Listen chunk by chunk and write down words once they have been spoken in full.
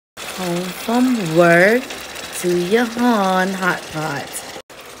Home from work to Yahon hot pot.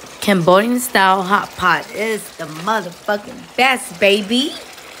 Cambodian style hot pot is the motherfucking best, baby.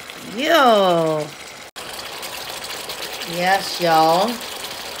 Yo. Yes, y'all.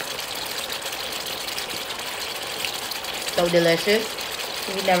 So delicious.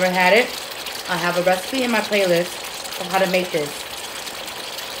 If you never had it, I have a recipe in my playlist of how to make this.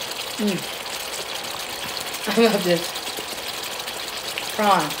 I love this.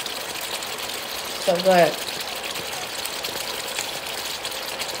 Prawn. So good.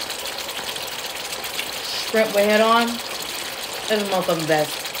 Shrimp with head on. This is the motherfucking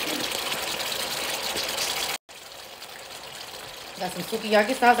best. Got some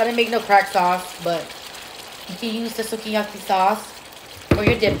sukiyaki sauce. I didn't make no crack sauce, but you can use the sukiyaki sauce for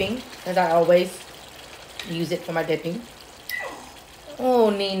your dipping, as I always use it for my dipping. Oh,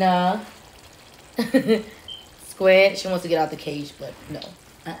 Nina. Squid. She wants to get out the cage, but no.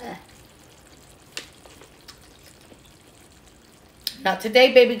 Not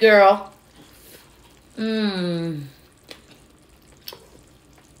today, baby girl.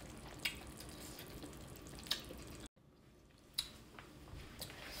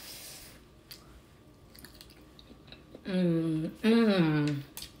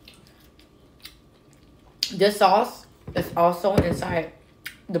 This sauce is also inside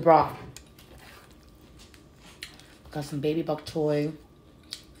the broth. Got some baby bok choy.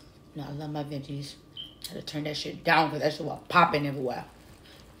 No, I love my veggies. Had to turn that shit down because that shit was popping everywhere.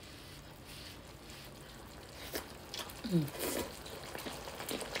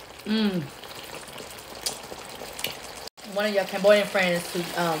 One of your Cambodian friends to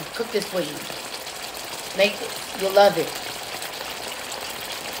cook this for you. Make it. You'll love it.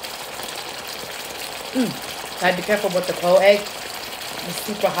 Gotta be careful with the cold egg. It's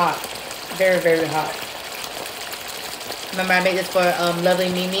super hot. Very, very hot. Remember I made this for lovely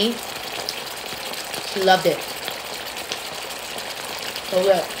Mimi? She loved it. So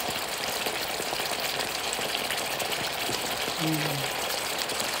good.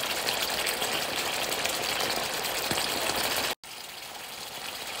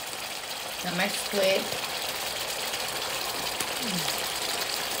 Got my squid.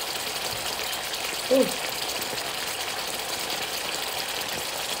 Ooh.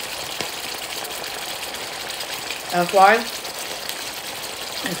 That's why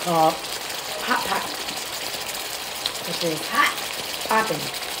it's called hot pot. Which is hot, popping,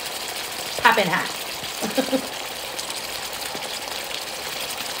 popping hot.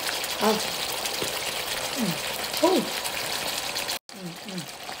 Ooh.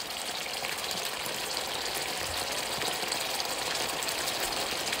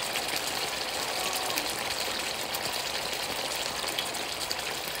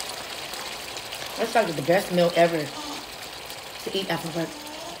 That's like the best meal ever to eat after work.